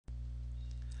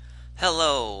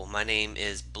Hello, my name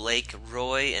is Blake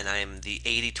Roy and I am the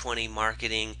 80/20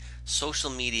 Marketing Social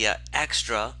Media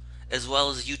Extra as well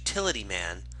as Utility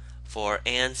Man for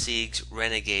Sieg's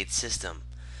Renegade system.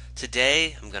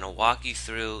 Today I'm going to walk you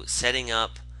through setting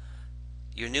up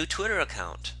your new Twitter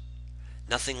account.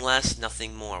 Nothing less,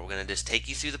 nothing more. We're going to just take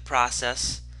you through the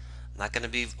process. I'm not going to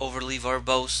be overly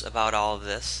verbose about all of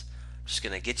this. I'm just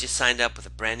going to get you signed up with a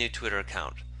brand new Twitter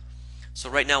account. So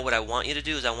right now what I want you to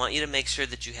do is I want you to make sure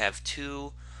that you have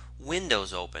two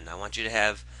windows open. I want you to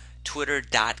have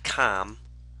twitter.com.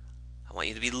 I want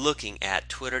you to be looking at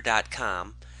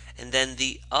twitter.com, and then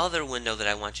the other window that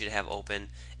I want you to have open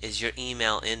is your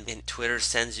email. In Twitter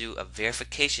sends you a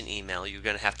verification email. You're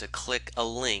going to have to click a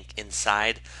link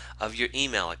inside of your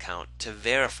email account to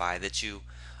verify that you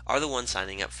are the one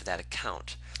signing up for that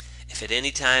account. If at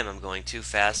any time I'm going too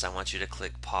fast, I want you to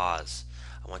click pause.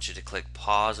 I want you to click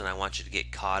pause and I want you to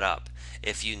get caught up.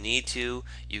 If you need to,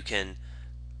 you can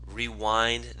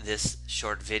rewind this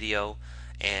short video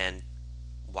and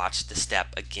watch the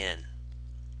step again.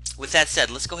 With that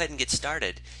said, let's go ahead and get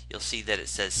started. You'll see that it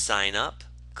says sign up.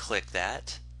 Click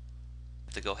that.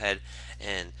 To go ahead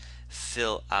and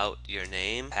fill out your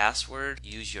name, password,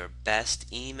 use your best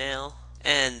email,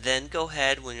 and then go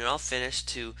ahead when you're all finished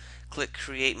to click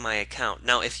create my account.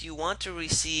 Now if you want to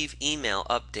receive email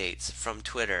updates from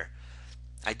Twitter,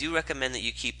 I do recommend that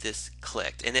you keep this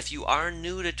clicked. And if you are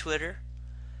new to Twitter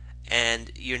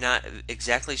and you're not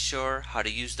exactly sure how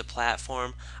to use the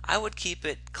platform, I would keep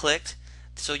it clicked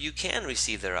so you can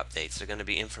receive their updates. They're going to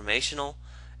be informational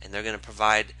and they're going to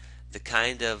provide the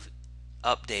kind of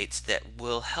updates that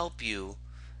will help you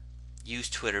use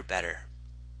Twitter better.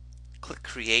 Click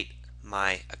create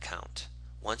my account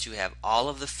once you have all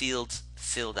of the fields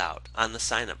filled out on the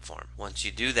sign up form. Once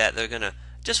you do that, they're going to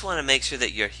just want to make sure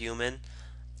that you're human.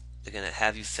 They're going to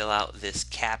have you fill out this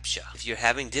CAPTCHA. If you're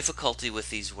having difficulty with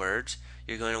these words,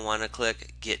 you're going to want to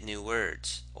click get new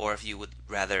words, or if you would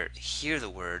rather hear the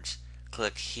words,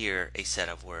 click hear a set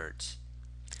of words.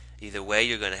 Either way,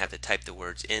 you're going to have to type the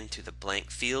words into the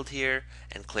blank field here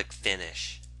and click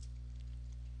finish.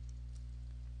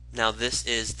 Now this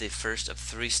is the first of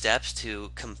 3 steps to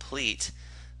complete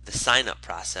the sign up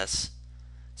process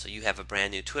so you have a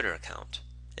brand new Twitter account.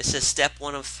 It says step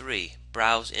 1 of 3,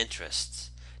 browse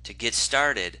interests. To get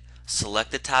started,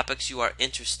 select the topics you are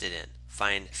interested in.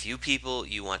 Find a few people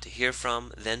you want to hear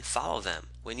from, then follow them.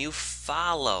 When you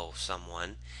follow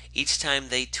someone, each time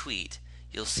they tweet,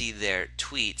 you'll see their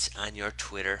tweets on your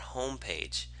Twitter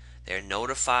homepage. They're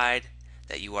notified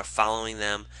that you are following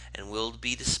them and will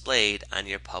be displayed on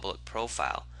your public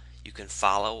profile. You can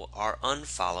follow or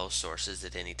unfollow sources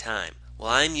at any time.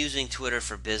 Well, I'm using Twitter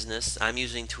for business, I'm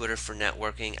using Twitter for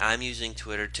networking, I'm using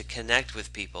Twitter to connect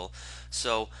with people.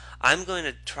 So I'm going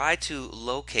to try to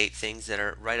locate things that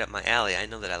are right up my alley. I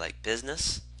know that I like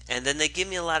business, and then they give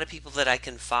me a lot of people that I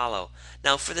can follow.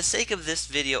 Now for the sake of this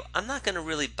video, I'm not going to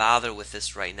really bother with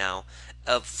this right now.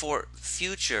 For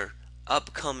future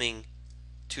upcoming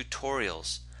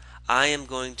tutorials, I am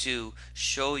going to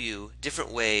show you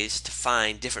different ways to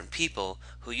find different people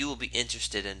who you will be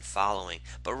interested in following.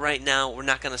 But right now we're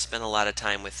not going to spend a lot of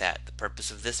time with that. The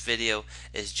purpose of this video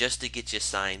is just to get you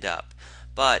signed up.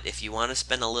 But if you want to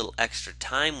spend a little extra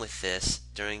time with this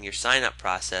during your sign up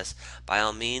process, by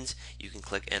all means you can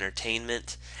click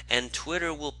entertainment, and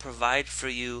Twitter will provide for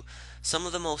you some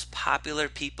of the most popular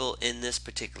people in this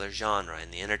particular genre, in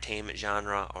the entertainment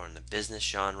genre or in the business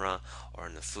genre or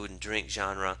in the food and drink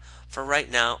genre. For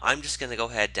right now, I'm just going to go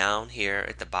ahead down here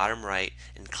at the bottom right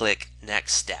and click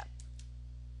next step.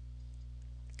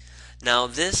 Now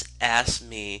this asks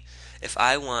me if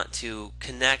I want to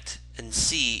connect and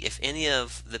see if any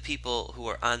of the people who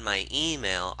are on my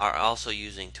email are also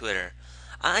using Twitter.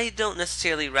 I don't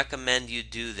necessarily recommend you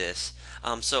do this,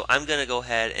 so I'm going to go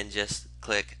ahead and just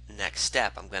click next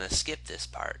step. I'm going to skip this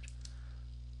part.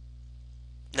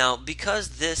 Now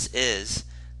because this is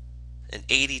an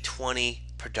 80/20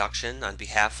 production on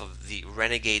behalf of the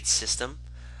Renegade system,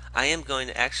 I am going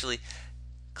to actually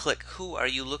click who are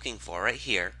you looking for right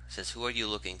here. It says who are you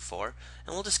looking for,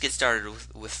 and we'll just get started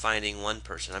with finding one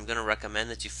person. I'm going to recommend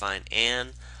that you find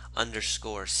Ann_Sieg.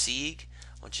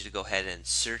 I want you to go ahead and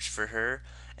search for her,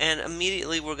 and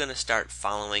immediately we're going to start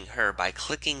following her by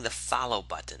clicking the follow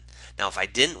button. Now if I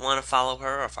didn't want to follow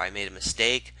her, or if I made a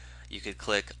mistake, you could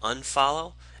click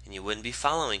unfollow and you wouldn't be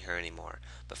following her anymore.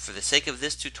 But for the sake of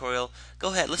this tutorial,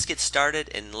 go ahead, let's get started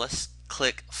and let's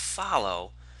click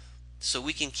follow so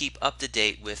we can keep up to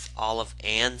date with all of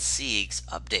Sieg's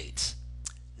updates.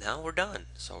 Now we're done.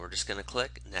 So we're just going to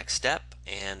click next step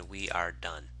and we are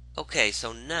done. Okay,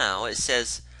 so now it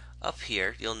says up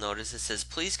here, you'll notice it says,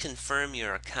 please confirm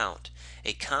your account.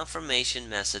 A confirmation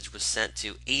message was sent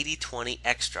to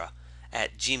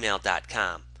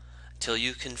 8020extra@gmail.com. Until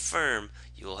you confirm,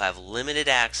 you will have limited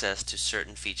access to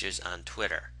certain features on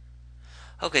Twitter.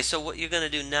 Okay, so what you're going to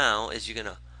do now is you're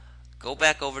going to go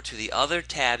back over to the other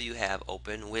tab you have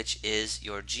open, which is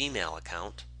your Gmail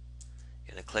account.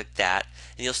 You're going to click that,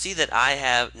 and you'll see that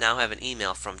I now have an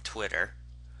email from Twitter.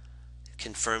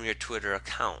 Confirm your Twitter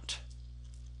account.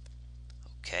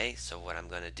 Okay, so what I'm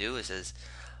going to do is says,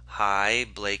 hi,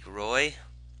 Blake Roy.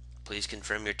 Please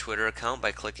confirm your Twitter account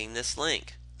by clicking this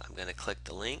link. I'm going to click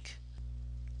the link.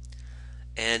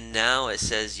 And now it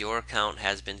says your account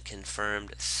has been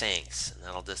confirmed. Thanks. And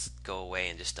that'll just go away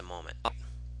in just a moment.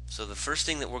 So the first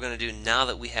thing that we're going to do now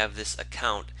that we have this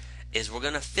account is we're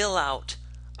going to fill out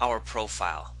our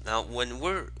profile. Now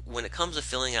when it comes to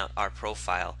filling out our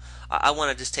profile, I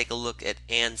want to just take a look at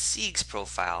Ann Sieg's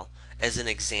profile as an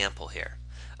example here.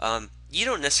 You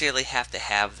don't necessarily have to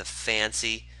have the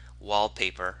fancy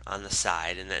wallpaper on the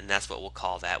side, and that's what we'll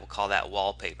call that. We'll call that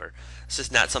wallpaper. It's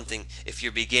just not something, if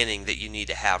you're beginning, that you need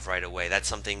to have right away. That's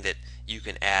something that you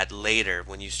can add later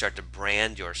when you start to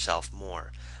brand yourself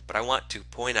more. But I want to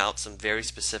point out some very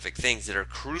specific things that are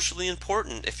crucially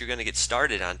important if you're going to get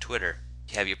started on Twitter.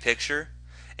 You have your picture,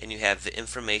 and you have the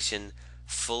information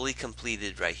fully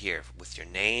completed right here with your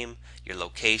name, your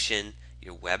location,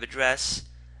 your web address,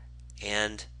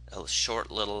 and a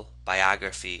short little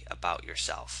biography about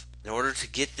yourself. In order to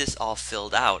get this all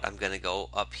filled out, I'm going to go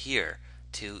up here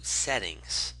to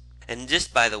settings. And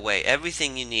just by the way,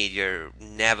 everything you need, your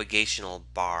navigational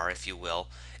bar, if you will,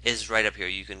 is right up here.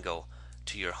 You can go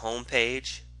to your home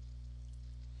page,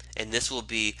 and this will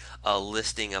be a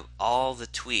listing of all the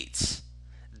tweets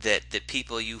that the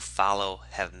people you follow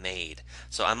have made.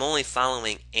 So I'm only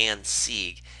following Ann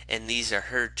Sieg, and these are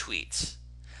her tweets.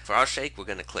 For our sake, we're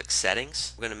going to click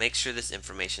Settings. We're going to make sure this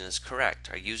information is correct.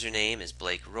 Our username is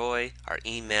Blake Roy. Our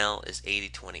email is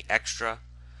 8020extra.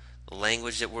 The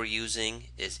language that we're using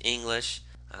is English.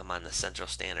 I'm on the Central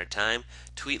Standard Time.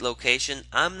 Tweet location,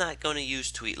 I'm not going to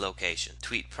use tweet location.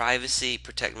 Tweet privacy,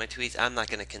 protect my tweets, I'm not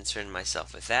going to concern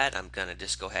myself with that. I'm going to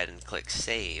just go ahead and click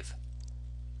Save.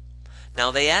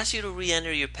 Now they ask you to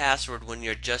re-enter your password when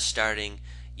you're just starting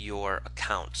your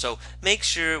account. So make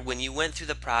sure when you went through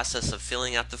the process of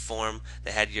filling out the form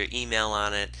that had your email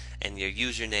on it and your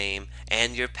username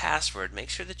and your password, make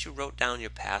sure that you wrote down your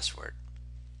password.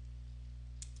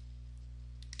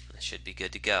 It should be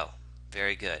good to go.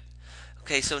 Very good.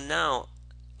 Okay, so now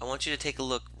I want you to take a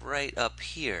look right up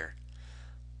here.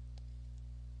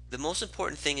 The most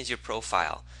important thing is your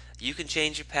profile. You can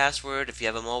change your password. If you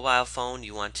have a mobile phone,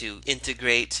 you want to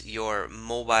integrate your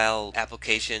mobile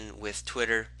application with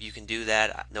Twitter, you can do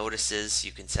that. Notices,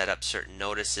 you can set up certain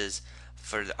notices.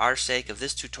 For our sake of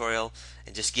this tutorial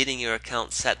and just getting your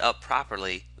account set up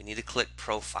properly, we need to click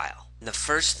Profile. And the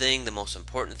first thing, the most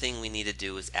important thing we need to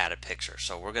do is add a picture.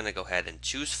 So we're going to go ahead and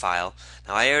choose File.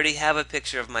 Now I already have a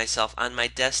picture of myself on my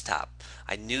desktop.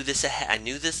 I knew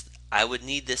I would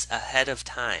need this ahead of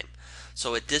time.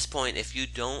 So at this point, if you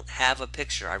don't have a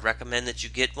picture, I recommend that you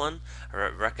get one, or I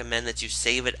recommend that you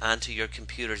save it onto your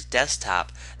computer's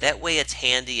desktop. That way it's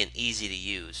handy and easy to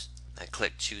use. I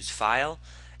click Choose File,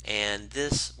 and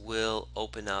this will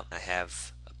open up. I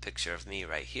have a picture of me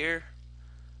right here.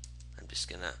 I'm just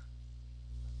going to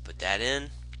put that in,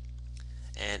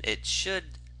 and it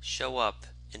should show up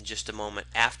in just a moment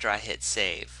after I hit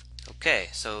Save. Okay,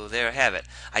 so there I have it.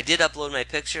 I did upload my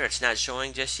picture. It's not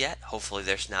showing just yet. Hopefully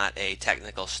there's not a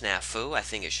technical snafu. I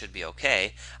think it should be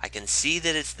okay. I can see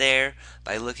that it's there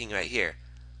by looking right here.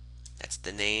 That's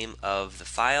the name of the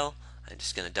file. I'm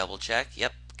just going to double check.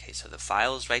 Yep. Okay, so the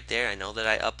file is right there. I know that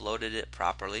I uploaded it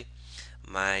properly.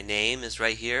 My name is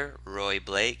right here, Roy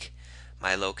Blake.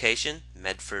 My location,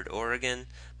 Medford, Oregon.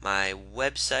 My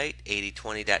website,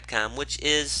 8020.com, which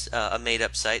is a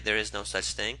made-up site. There is no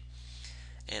such thing.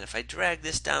 And if I drag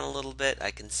this down a little bit,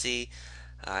 I can see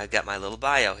I've got my little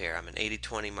bio here. I'm an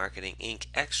 8020 Marketing Inc.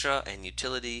 Extra and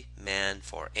Utility Man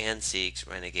for Ann Sieg's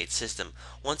Renegade System.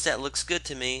 Once that looks good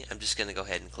to me, I'm just going to go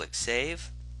ahead and click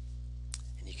Save.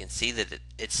 And you can see that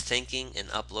it's thinking and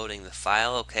uploading the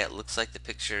file. Okay, it looks like the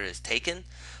picture is taken.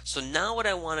 So now what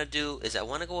I want to do is I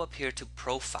want to go up here to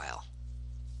Profile.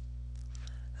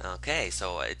 Okay,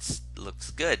 so it looks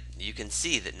good. You can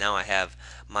see that now I have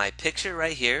my picture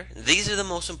right here. These are the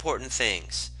most important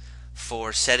things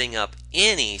for setting up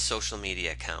any social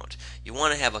media account. You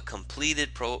want to have a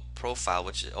completed profile,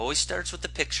 which always starts with the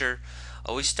picture,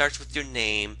 always starts with your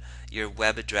name, your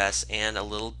web address, and a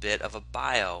little bit of a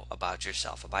bio about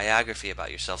yourself, a biography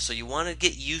about yourself. So you want to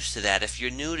get used to that if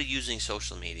you're new to using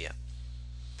social media.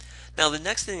 Now the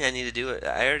next thing I need to do,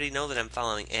 I already know that I'm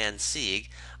following Ann Sieg.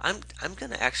 I'm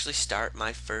going to actually start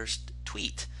my first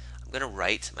tweet. I'm going to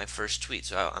write my first tweet.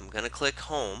 So I'm going to click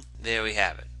home. There we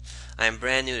have it. I am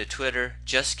brand new to Twitter,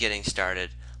 just getting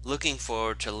started, looking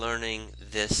forward to learning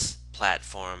this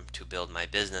platform to build my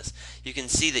business. You can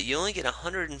see that you only get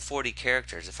 140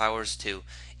 characters. If I was to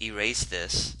erase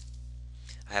this,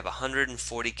 I have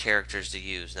 140 characters to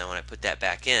use. Now when I put that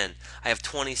back in, I have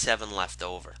 27 left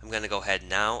over. I'm going to go ahead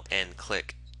now and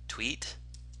click tweet,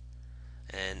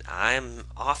 and I'm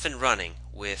off and running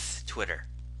with Twitter.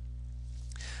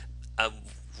 I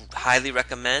highly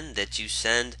recommend that you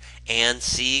send Ann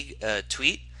Sieg a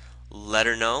tweet. Let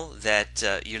her know that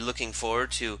you're looking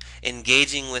forward to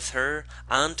engaging with her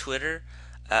on Twitter,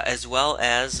 as well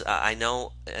as I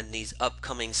know in these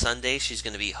upcoming Sundays she's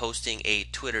going to be hosting a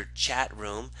Twitter chat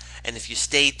room. And if you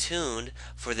stay tuned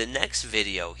for the next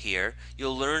video here,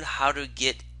 you'll learn how to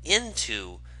get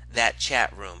into that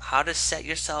chat room, how to set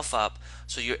yourself up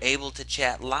so you're able to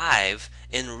chat live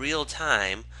in real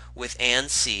time with Ann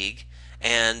Sieg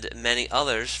and many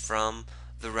others from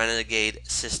the Renegade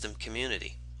System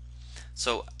community.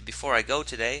 So before I go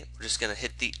today, we're just going to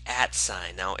hit the @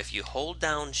 sign. Now if you hold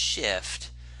down shift,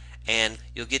 and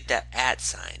you'll get that @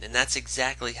 sign, and that's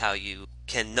exactly how you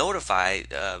can notify,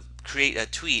 create a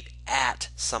tweet at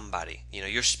somebody. You know,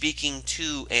 you're speaking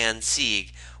to Ann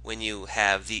Sieg when you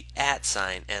have the @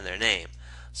 sign and their name.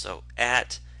 So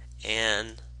at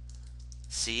Ann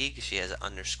Sieg, she has an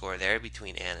underscore there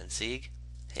between Ann and Sieg.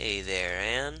 Hey there,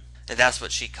 Ann. And that's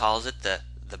what she calls it, the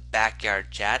backyard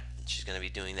chat. She's going to be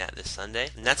doing that this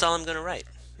Sunday. And that's all I'm going to write.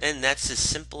 And that's as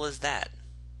simple as that.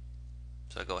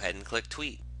 So I go ahead and click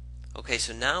tweet. Okay,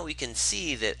 so now we can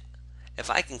see that if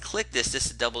I can click this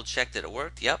to double check that it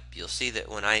worked. Yep, you'll see that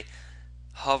when I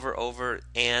hover over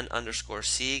Ann underscore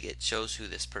Sieg, it shows who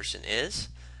this person is.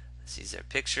 It sees their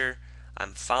picture.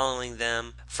 I'm following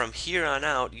them. From here on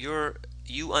out,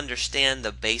 you understand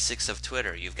the basics of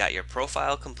Twitter. You've got your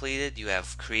profile completed, you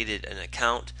have created an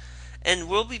account, and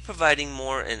we'll be providing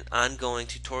more and ongoing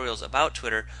tutorials about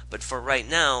Twitter, but for right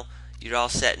now, you're all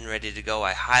set and ready to go.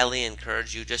 I highly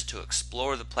encourage you just to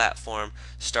explore the platform,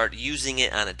 start using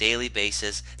it on a daily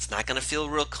basis. It's not going to feel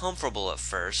real comfortable at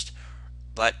first,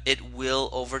 but it will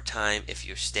over time if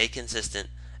you stay consistent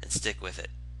and stick with it.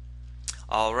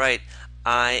 Alright,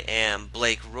 I am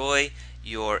Blake Roy,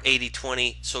 your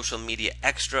 80/20 social media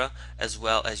extra, as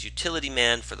well as utility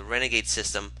man for the Renegade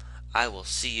system. I will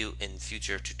see you in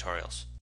future tutorials.